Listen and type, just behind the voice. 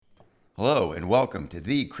Hello and welcome to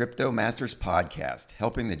the Crypto Masters Podcast,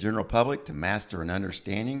 helping the general public to master an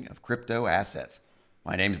understanding of crypto assets.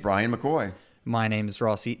 My name is Brian McCoy. My name is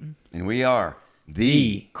Ross Eaton. And we are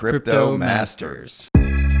the Crypto Masters.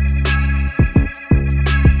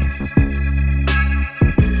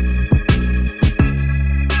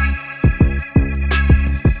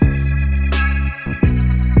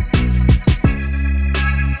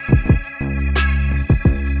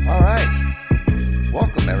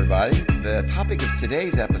 The topic of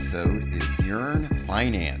today's episode is Yearn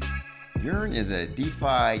Finance. Yearn is a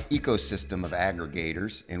DeFi ecosystem of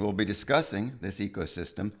aggregators, and we'll be discussing this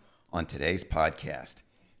ecosystem on today's podcast.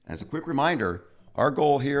 As a quick reminder, our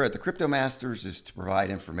goal here at the Crypto Masters is to provide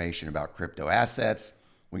information about crypto assets.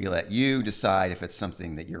 We let you decide if it's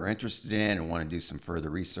something that you're interested in and want to do some further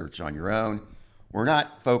research on your own. We're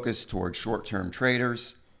not focused towards short-term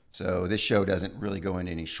traders. So this show doesn't really go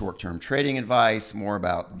into any short-term trading advice, more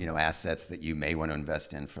about, assets that you may want to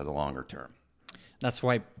invest in for the longer term. That's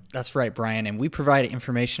right, Brian. And we provide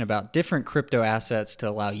information about different crypto assets to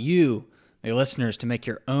allow you, the listeners, to make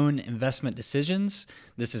your own investment decisions.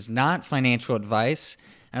 This is not financial advice.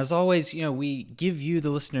 As always, we give you, the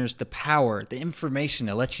listeners, the power, the information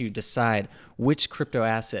to let you decide which crypto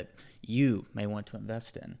asset you may want to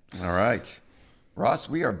invest in. All right. Ross,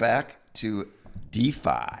 we are back to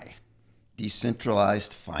DeFi,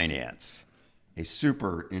 decentralized finance, a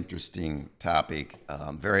super interesting topic,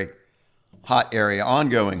 very hot area,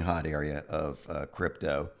 ongoing hot area of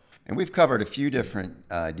crypto. And we've covered a few different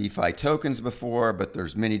DeFi tokens before, but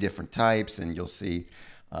there's many different types. And you'll see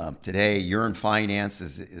today, Yearn Finance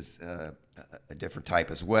is a different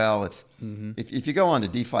type as well. It's if you go on to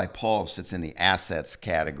DeFi Pulse, it's in the assets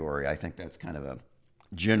category. I think that's kind of a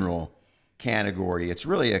general category. It's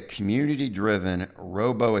really a community-driven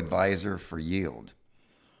robo-advisor for yield.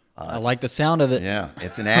 I like the sound of it. Yeah,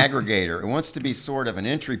 it's an aggregator. It wants to be sort of an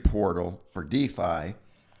entry portal for DeFi.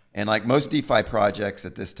 And like most DeFi projects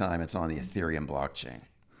at this time, it's on the Ethereum blockchain.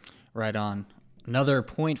 Right on. Another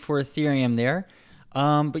point for Ethereum there.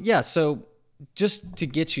 But yeah, so just to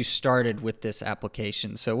get you started with this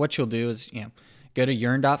application. So what you'll do is, go to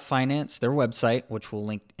yearn.finance, their website, which we'll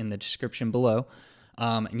link in the description below.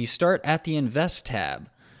 And you start at the Invest tab,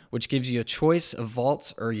 which gives you a choice of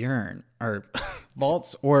vaults or Yearn, or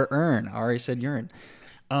vaults or earn. I already said Yearn.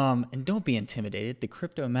 And don't be intimidated. The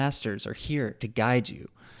Crypto Masters are here to guide you.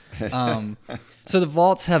 So the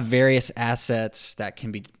vaults have various assets that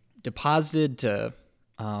can be deposited to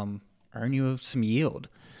earn you some yield.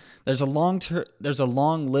 There's a long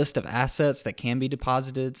list of assets that can be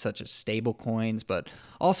deposited, such as stable coins, but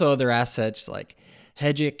also other assets like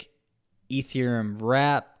Hedge, Ethereum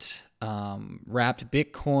wrapped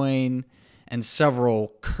Bitcoin, and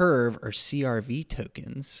several Curve or CRV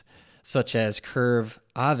tokens, such as Curve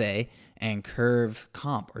Aave and Curve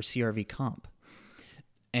Comp or CRV Comp.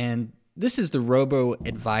 And this is the robo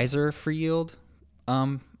advisor for yield,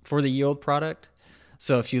 for the yield product.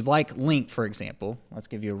 So if you like Link, for example, let's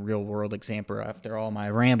give you a real world example after all my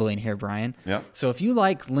rambling here, Brian. Yeah. So if you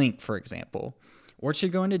like Link, for example, what you're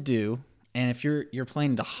going to do, and if you're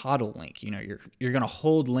planning to hodl Link, you're going to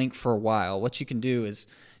hold Link for a while, what you can do is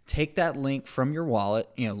take that Link from your wallet,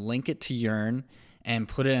 link it to Yearn and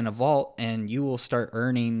put it in a vault, and you will start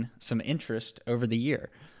earning some interest over the year,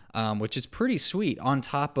 which is pretty sweet on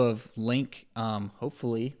top of Link,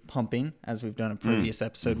 hopefully pumping, as we've done in a previous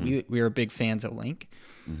episode. We are big fans of Link.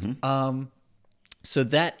 So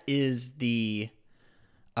that is the...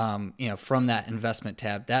 from that investment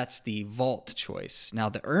tab, that's the vault choice. Now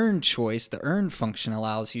the earn choice, the earn function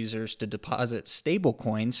allows users to deposit stable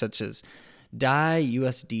coins such as DAI,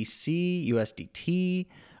 USDC, USDT,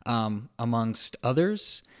 amongst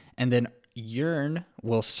others. And then Yearn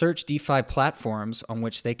will search DeFi platforms on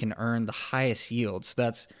which they can earn the highest yields. So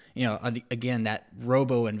that's, again, that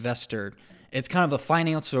robo investor. It's kind of a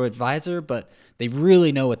financial advisor, but they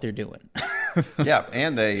really know what they're doing. Yeah,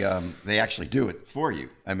 and they actually do it for you.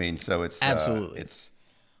 I mean, so it's absolutely it's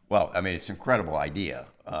an incredible idea.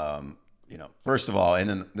 First of all,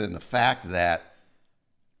 and then the fact that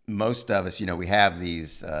most of us, we have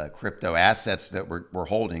these crypto assets that we're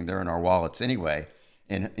holding. They're in our wallets anyway,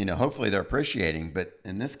 and hopefully they're appreciating. But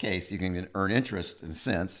in this case, you can earn interest in a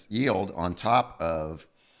sense, yield on top of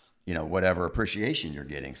whatever appreciation you're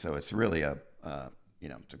getting. So it's really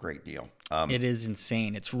it's a great deal. It is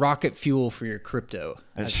insane. It's rocket fuel for your crypto,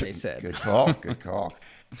 as they said. Good call. Good call.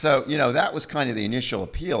 So, that was kind of the initial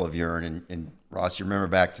appeal of Yearn. And Ross, you remember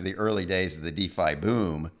back to the early days of the DeFi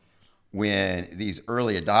boom when these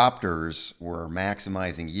early adopters were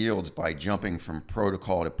maximizing yields by jumping from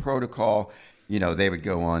protocol to protocol. they would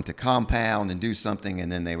go on to Compound and do something,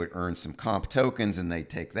 and then they would earn some comp tokens, and they'd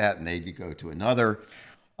take that and they'd go to another,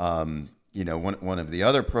 one of the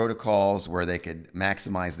other protocols where they could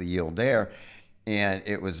maximize the yield there. And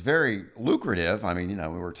it was very lucrative. I mean,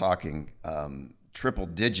 we were talking triple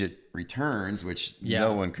digit returns, which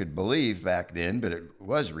no one could believe back then, but it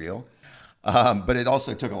was real. But it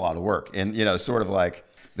also took a lot of work. And, sort of like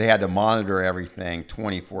they had to monitor everything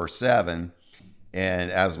 24/7.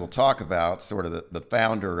 And as we'll talk about, sort of the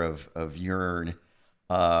founder of Yearn,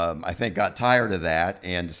 I think got tired of that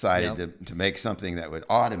and decided to make something that would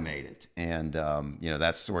automate it. And,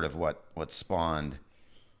 that's sort of what spawned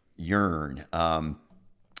Yearn. And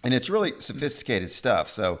it's really sophisticated stuff.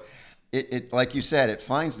 So it like you said, it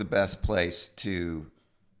finds the best place to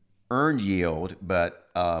earn yield, but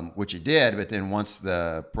which it did. But then once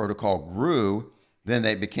the protocol grew, then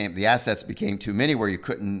the assets became too many where you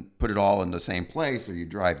couldn't put it all in the same place, or you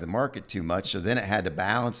drive the market too much. So then it had to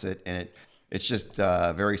balance it, and it's just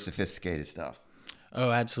very sophisticated stuff.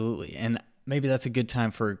 Oh, absolutely. And maybe that's a good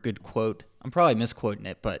time for a good quote. I'm probably misquoting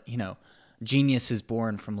it, but genius is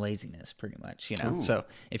born from laziness, pretty much. Ooh. So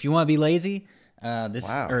if you want to be lazy,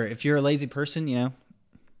 Wow. or if you're a lazy person,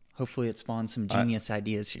 hopefully it spawns some genius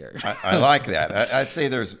ideas here. I like that. I'd say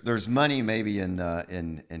there's money maybe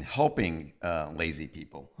in helping lazy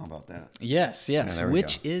people. How about that? Yes,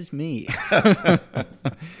 which is me.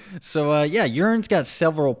 So Yearn's got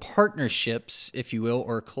several partnerships, if you will,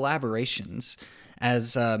 or collaborations.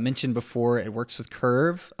 As mentioned before, it works with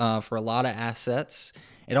Curve for a lot of assets.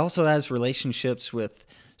 It also has relationships with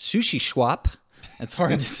Sushi Swap. It's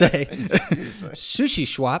hard to say. Sushi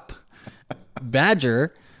Swap,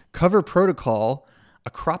 Badger, Cover Protocol,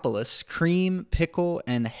 Acropolis, Cream, Pickle,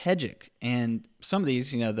 and Hedge. And some of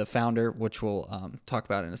these, the founder, which we'll talk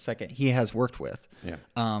about in a second, he has worked with.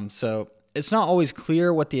 Yeah. So it's not always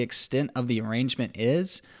clear what the extent of the arrangement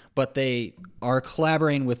is, but they are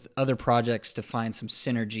collaborating with other projects to find some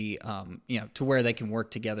synergy, to where they can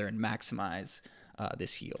work together and maximize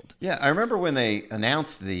this yield. Yeah, I remember when they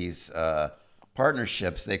announced these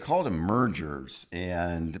partnerships, they called them mergers,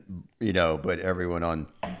 and but everyone on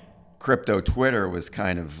crypto Twitter was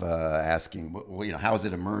kind of asking, well, how is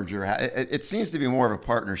it a merger? It seems to be more of a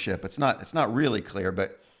partnership. It's not really clear,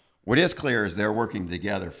 but what is clear is they're working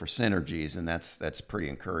together for synergies, and that's pretty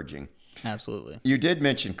encouraging. Absolutely. You did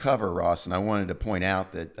mention Cover, Ross, and I wanted to point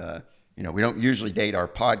out that we don't usually date our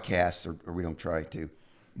podcasts, or we don't try to,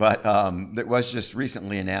 but it was just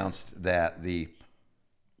recently announced that the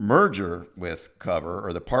merger with Cover,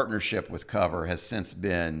 or the partnership with Cover, has since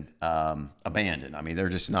been abandoned. I mean, they're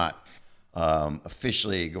just not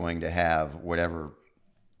officially going to have whatever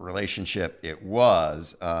relationship it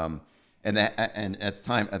was. And at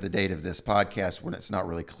the date of this podcast, when it's not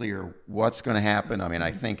really clear what's going to happen. I mean,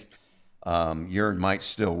 I think Yearn might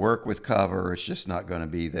still work with Cover. It's just not going to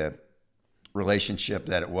be the relationship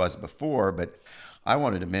that it was before. But I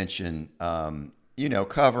wanted to mention,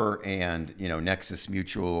 Cover and, Nexus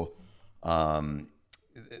Mutual,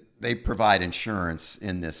 they provide insurance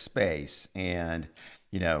in this space. And,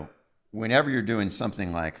 whenever you're doing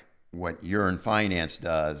something like what Yearn Finance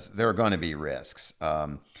does, there are going to be risks.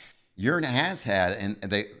 Yearn has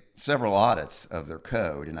had several audits of their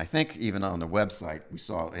code. And I think even on the website, we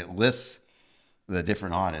saw it lists the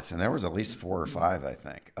different audits, and there was at least 4 or 5, I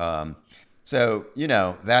think. So,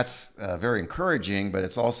 that's very encouraging, but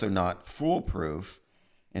it's also not foolproof.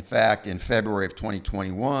 In fact, in February of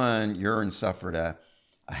 2021, Yearn suffered a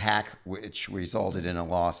hack which resulted in a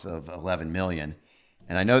loss of $11 million.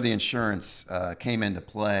 And I know the insurance came into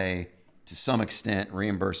play to some extent,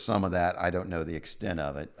 reimbursed some of that. I don't know the extent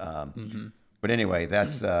of it. But anyway,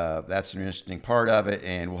 that's an interesting part of it,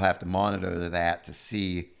 and we'll have to monitor that to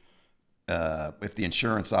see if the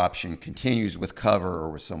insurance option continues with Cover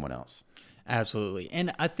or with someone else. Absolutely.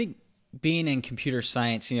 And I think being in computer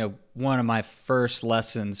science, one of my first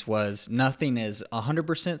lessons was nothing is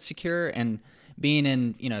 100% secure. And being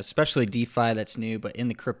in, especially DeFi, that's new, but in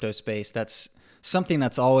the crypto space, that's something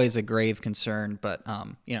that's always a grave concern, but,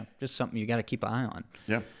 just something you got to keep an eye on.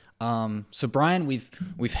 Yeah. So Brian,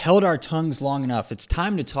 we've held our tongues long enough. It's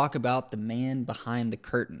time to talk about the man behind the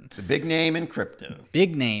curtain. It's a big name in crypto.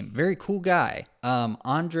 Big name. Very cool guy.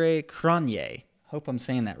 Andre Cronje. Hope I'm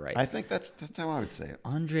saying that right. I think that's how I would say it.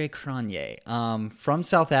 Andre Cronje, from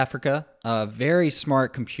South Africa, a very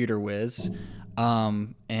smart computer whiz,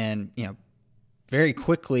 and very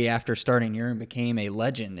quickly after starting Yearn became a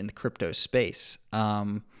legend in the crypto space.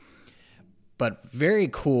 But very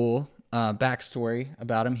cool backstory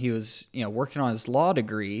about him. He was working on his law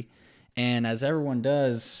degree, And as everyone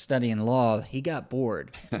does studying law, he got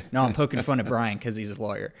bored. No, I'm poking fun at Brian because he's a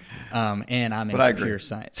lawyer, and I'm in But I computer agree.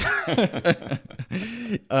 science.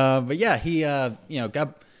 But yeah, he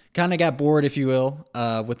got bored, if you will,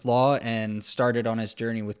 with law and started on his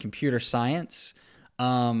journey with computer science.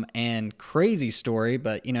 And crazy story,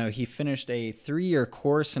 but he finished a 3-year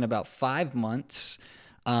course in about 5 months.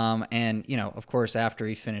 And of course, after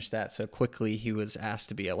he finished that so quickly, he was asked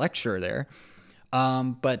to be a lecturer there.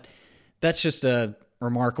 But that's just a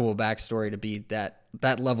remarkable backstory to be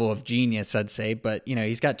that level of genius, I'd say. But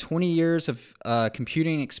he's got 20 years of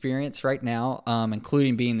computing experience right now,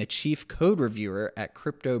 including being the chief code reviewer at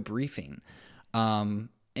Crypto Briefing.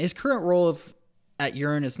 His current role at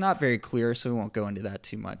Yearn is not very clear, so we won't go into that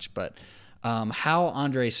too much. But how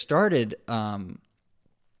Andre started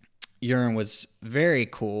Yearn was very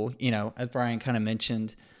cool. As Brian kind of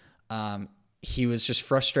mentioned, he was just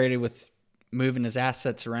frustrated with moving his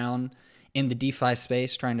assets around in the DeFi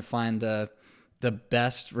space, trying to find the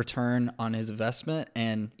best return on his investment,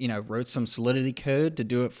 and wrote some Solidity code to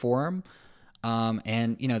do it for him.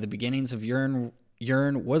 And the beginnings of Yearn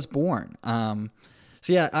was born.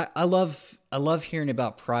 So yeah, I love hearing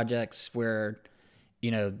about projects where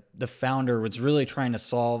the founder was really trying to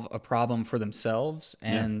solve a problem for themselves,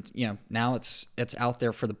 and now it's out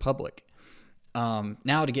there for the public.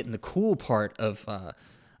 Now to get in the cool part of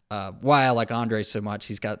why I like Andre so much,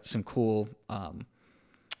 he's got some cool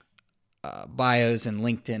bios in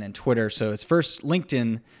LinkedIn and Twitter. So his first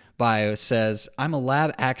LinkedIn bio says, "I'm a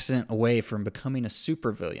lab accident away from becoming a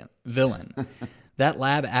super villain. That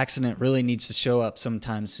lab accident really needs to show up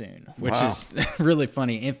sometime soon," which Wow. is really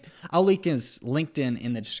funny. I'll link his LinkedIn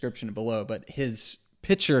in the description below, but his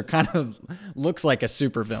picture kind of looks like a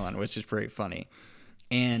super villain, which is pretty funny.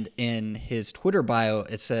 And in his Twitter bio,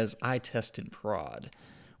 it says, "I test and prod,"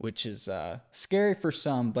 which is scary for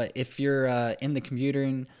some. But if you're in the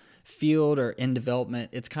computing field or in development,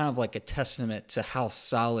 it's kind of like a testament to how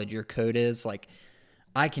solid your code is. Like,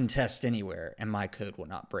 I can test anywhere and my code will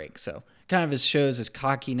not break. So kind of shows his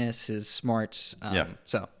cockiness, his smarts.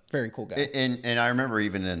 So very cool guy. And I remember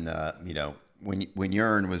even in when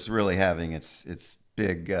Yearn was really having its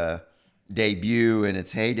big debut and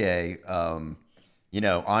its heyday,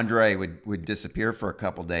 Andre would disappear for a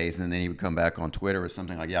couple days, and then he would come back on Twitter with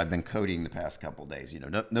something like, "Yeah, I've been coding the past couple days,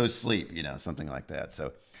 no sleep, something like that."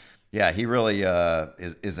 So yeah, he really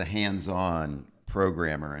is a hands-on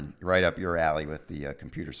programmer and right up your alley with the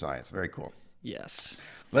computer science. Very cool. Yes.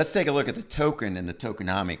 Let's take a look at the token and the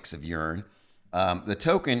tokenomics of Yearn. The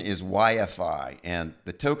token is YFI, and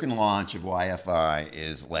the token launch of YFI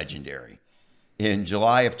is legendary. In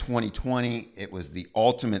July of 2020, it was the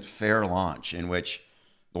ultimate fair launch in which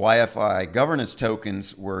the YFI governance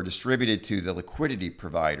tokens were distributed to the liquidity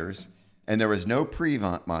providers, and there was no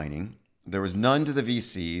pre-mining. There was none to the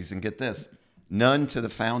VCs, and get this, none to the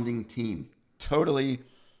founding team. Totally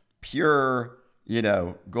pure,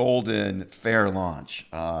 golden fair launch.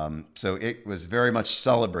 So it was very much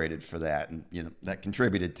celebrated for that, and that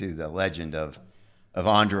contributed to the legend of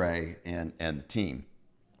Andre and the team.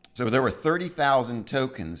 So there were 30,000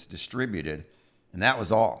 tokens distributed, and that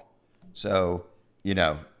was all. So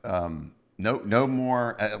no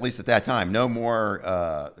more, at least at that time, no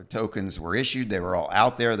more tokens were issued. They were all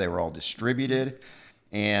out there. They were all distributed,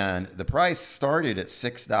 and the price started at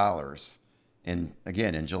 $6. And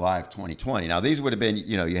again, in July of 2020. Now, these would have been,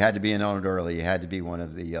 you had to be in on it early. You had to be one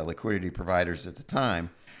of the liquidity providers at the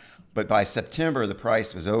time. But by September, the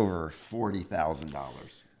price was over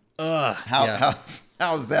 $40,000.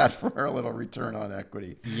 How's that for a little return on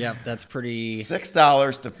equity? Yep, that's pretty.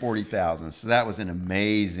 $6 to $40,000. So that was an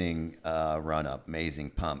amazing run up,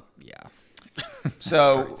 amazing pump. Yeah.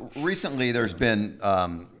 So recently, there's been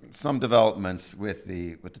some developments with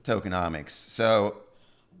the tokenomics. So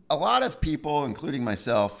a lot of people, including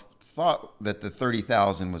myself, thought that the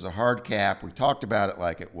 30,000 was a hard cap. We talked about it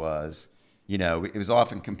like it was. It was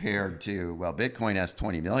often compared to, well, Bitcoin has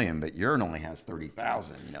 20 million, but Yearn only has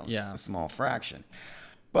 30,000. Yeah. A small fraction.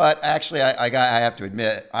 But actually, I have to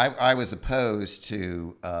admit, I was opposed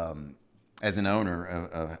to, as an owner,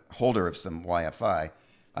 a holder of some YFI,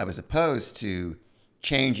 I was opposed to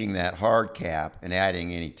changing that hard cap and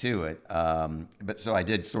adding any to it. But so I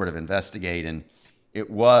did sort of investigate, and it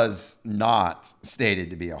was not stated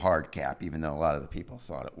to be a hard cap, even though a lot of the people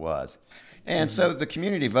thought it was. And so the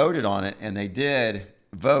community voted on it, and they did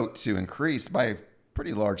vote to increase by a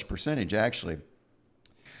pretty large percentage, actually,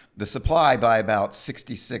 the supply by about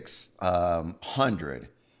 6,600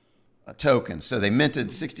 tokens. So they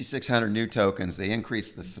minted 6,600 new tokens. They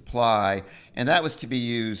increased the supply, and that was to be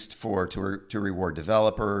used to reward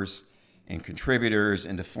developers and contributors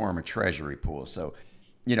and to form a treasury pool. So,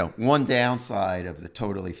 one downside of the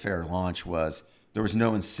totally fair launch was there was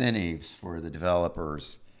no incentives for the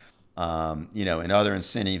developers, and other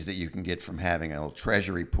incentives that you can get from having a little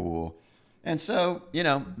treasury pool. And so,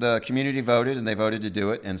 the community voted and they voted to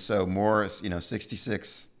do it. And so more,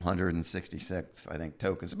 6,666, I think,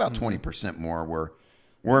 tokens, about 20% more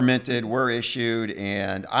were minted, were issued.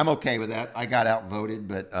 And I'm okay with that. I got outvoted,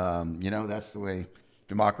 but, that's the way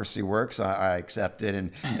democracy works. I accept it.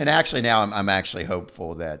 And actually now I'm actually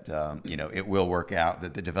hopeful that, it will work out,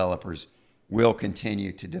 that the developers will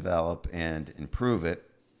continue to develop and improve it.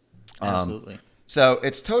 Absolutely. So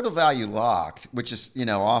it's total value locked, which is,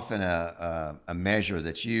 often a measure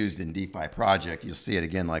that's used in DeFi project. You'll see it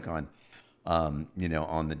again, like on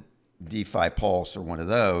the DeFi Pulse or one of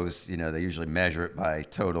those. They usually measure it by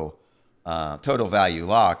total value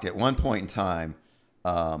locked. At one point in time,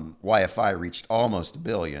 YFI reached almost $1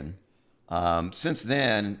 billion. Since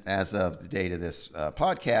then, as of the date of this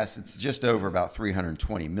podcast, it's just over about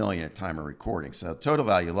 320 million at time of recording. So total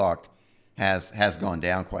value locked has gone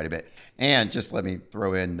down quite a bit. And just let me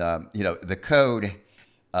throw in, the code,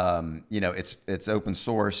 it's open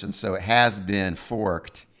source. And so it has been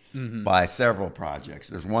forked by several projects.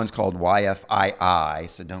 There's one's called YFII,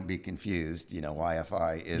 so don't be confused.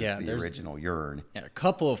 YFI is the original Yearn. Yeah, a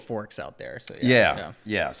couple of forks out there. So yeah.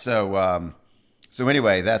 So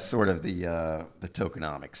anyway, that's sort of the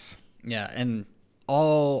tokenomics. Yeah, and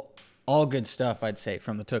all good stuff, I'd say,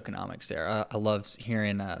 from the tokenomics there. I love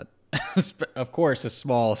hearing, of course, a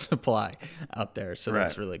small supply out there. So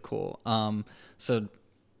that's really cool. So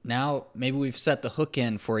now maybe we've set the hook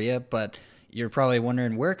in for you, but you're probably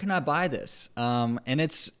wondering, where can I buy this? And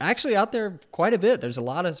it's actually out there quite a bit. There's a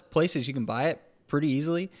lot of places you can buy it pretty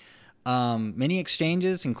easily. Many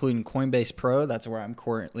exchanges, including Coinbase Pro. That's where I'm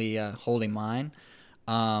currently holding mine.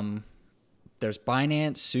 There's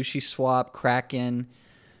Binance, SushiSwap, Kraken,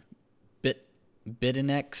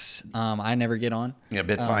 Bitfinex. I never get on. Yeah,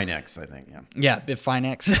 Bitfinex, I think. Yeah,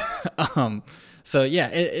 Bitfinex. So yeah,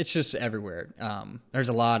 it's just everywhere. There's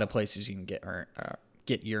a lot of places you can get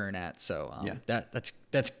Yearn at. So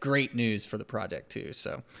that's great news for the project too.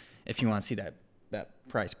 So if you want to see that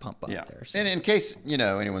price pump up there. So. And in case,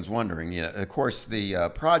 anyone's wondering, of course, the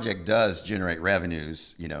project does generate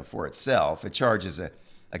revenues, for itself. It charges a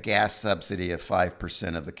gas subsidy of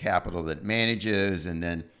 5% of the capital that it manages. And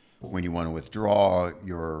then when you want to withdraw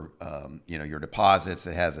your deposits,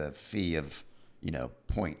 it has a fee of,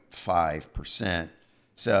 0.5%.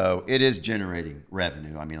 So it is generating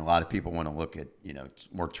revenue. I mean, a lot of people want to look at,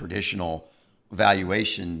 more traditional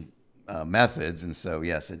valuation methods. And so,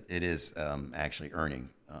 yes, it is actually earning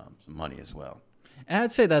some money as well. And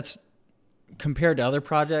I'd say that's, compared to other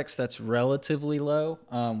projects, that's relatively low.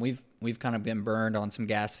 We've kind of been burned on some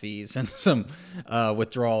gas fees and some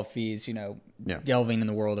withdrawal fees, delving in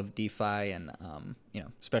the world of DeFi and,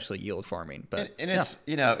 especially yield farming. But it's,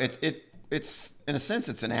 it's in a sense,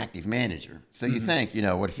 it's an active manager. So you think,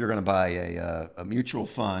 what if you're going to buy a mutual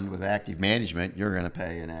fund with active management, you're going to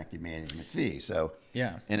pay an active management fee. So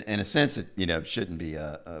in a sense, it shouldn't be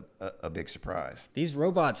a big surprise. These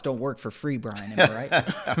robots don't work for free, Brian. Am I right?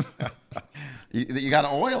 You got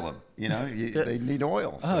to oil them. They need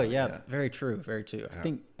oil. So, very true, very true.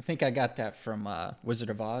 Yeah. I think I got that from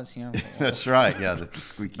Wizard of Oz. That's right. Yeah, the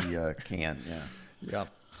squeaky can. Yeah. Yep.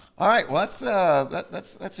 All right. Well,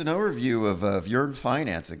 that's an overview of Yearn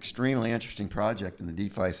Finance. Extremely interesting project in the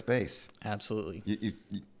DeFi space. Absolutely. You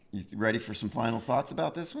ready for some final thoughts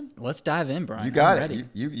about this one? Let's dive in, Brian. You got it.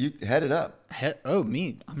 You head it up.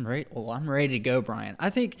 Me? I'm ready. Well, I'm ready to go, Brian.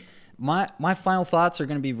 I think my final thoughts are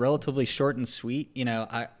going to be relatively short and sweet.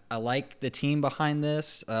 I like the team behind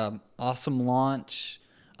this. Awesome launch.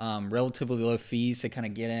 Relatively low fees to kind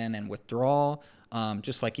of get in and withdraw.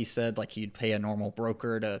 Just like he said, like you'd pay a normal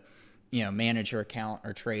broker to, manage your account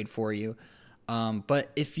or trade for you.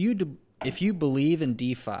 But if you believe in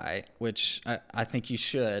DeFi, which I think you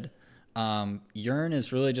should, Yearn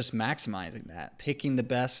is really just maximizing that, picking the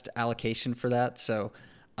best allocation for that. So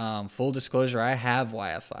full disclosure, I have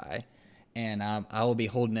YFI, and I will be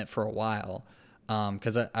holding it for a while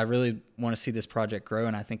because I really want to see this project grow,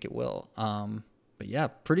 and I think it will. But yeah,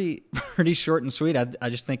 pretty short and sweet. I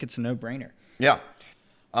just think it's a no-brainer. Yeah.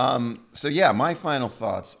 My final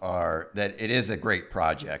thoughts are that it is a great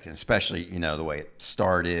project, and especially, the way it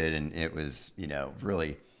started, and it was,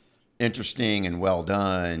 really interesting and well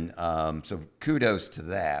done. So kudos to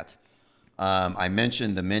that. I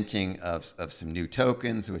mentioned the minting of some new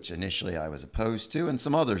tokens, which initially I was opposed to, and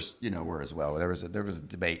some others, were as well. There was a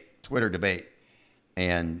debate, Twitter debate,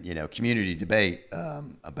 and, community debate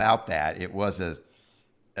about that. It was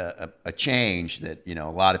a change that a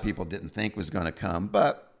lot of people didn't think was going to come.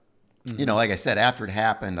 But like I said, after it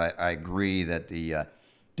happened, I agree that the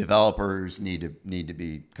developers need to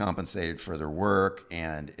be compensated for their work,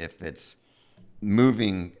 and if it's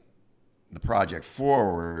moving the project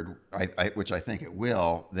forward, which I think it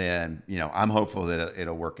will, then I'm hopeful that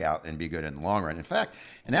it'll work out and be good in the long run. In fact,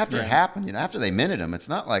 and after it happened, after they minted them, it's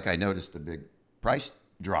not like I noticed a big price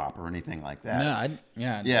drop or anything like that.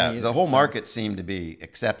 No, the whole market seemed to be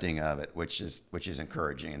accepting of it, which is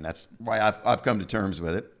encouraging, and that's why I've come to terms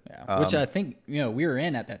with it. Yeah. Which I think we were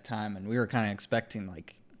in at that time, and we were kind of expecting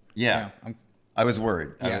I was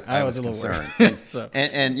worried. Yeah, I was a little concerned.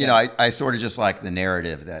 worried. I sort of just like the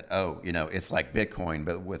narrative that it's like Bitcoin,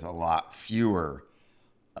 but with a lot fewer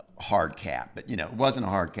hard cap. But it wasn't a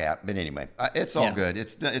hard cap. But anyway, it's all good.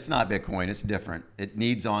 It's not Bitcoin. It's different. It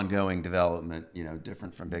needs ongoing development.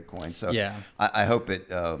 Different from Bitcoin. So I hope it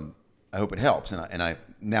helps, and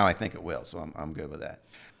I think it will. So I'm good with that.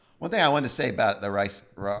 One thing I wanted to say about the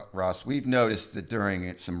Ross, we've noticed that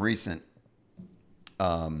during some recent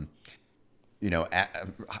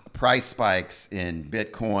price spikes in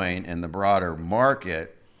Bitcoin and the broader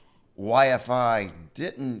market, YFI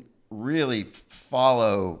didn't really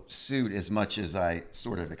follow suit as much as I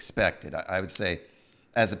sort of expected. I would say,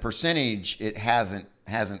 as a percentage, it hasn't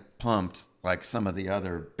pumped like some of the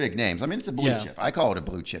other big names. I mean, it's a blue chip. I call it a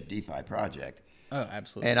blue chip DeFi project. Oh,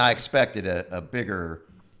 absolutely. And I expected a bigger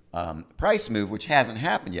price move, which hasn't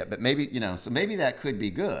happened yet. But maybe so maybe that could be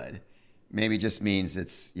good. Maybe just means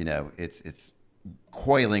it's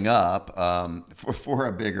coiling up for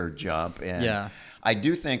a bigger jump. And I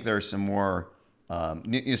do think there's some more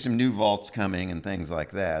some new vaults coming and things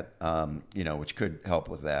like that, which could help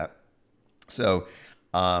with that. So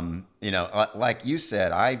like you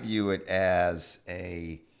said, I view it as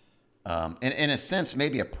in a sense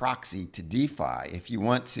maybe a proxy to DeFi, if you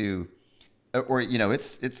want to, or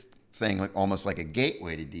it's saying like almost like a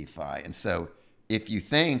gateway to DeFi. And so if you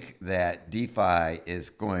think that DeFi is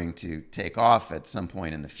going to take off at some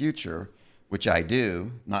point in the future, which I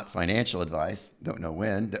do, not financial advice, don't know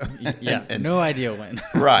when. No idea when.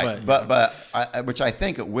 Right, but which I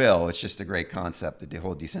think it will. It's just a great concept, the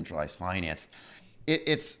whole decentralized finance.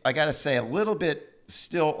 It's I got to say, a little bit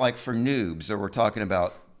still like for noobs, or we're talking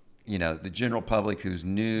about the general public who's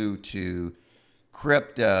new to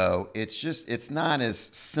crypto. It's not as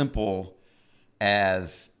simple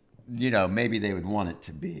as maybe they would want it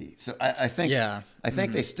to be. So I think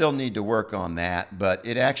they still need to work on that, but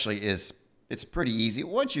it actually is. It's pretty easy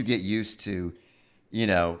once you get used to,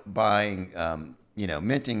 buying,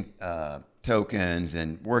 minting tokens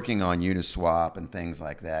and working on Uniswap and things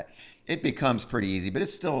like that. It becomes pretty easy, but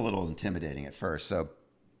it's still a little intimidating at first. So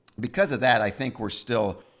because of that, I think we're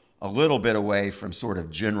still a little bit away from sort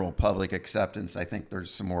of general public acceptance. I think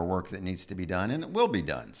there's some more work that needs to be done, and it will be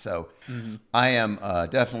done. So I am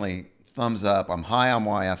definitely thumbs up. I'm high on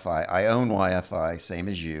YFI. I own YFI, same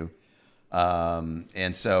as you.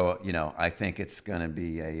 And so, I think it's going to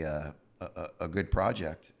be a good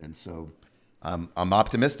project. And so I'm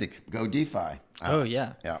optimistic. Go DeFi. Oh,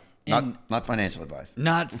 yeah. Yeah. Not financial advice.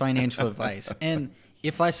 Not financial advice. And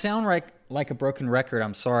if I sound like a broken record,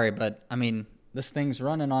 I'm sorry, but I mean, this thing's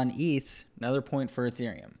running on ETH, another point for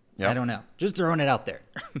Ethereum. Yep. I don't know. Just throwing it out there.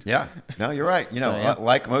 Yeah. No, you're right.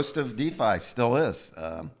 Like most of DeFi still is.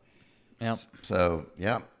 So,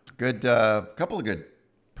 good. Couple of good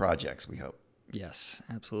projects, we hope. Yes,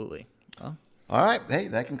 absolutely. Well, all right. Hey,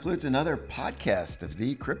 that concludes another podcast of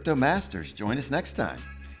the Crypto Masters. Join us next time.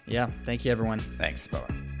 Yeah. Thank you, everyone. Thanks.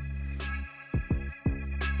 Bye-bye.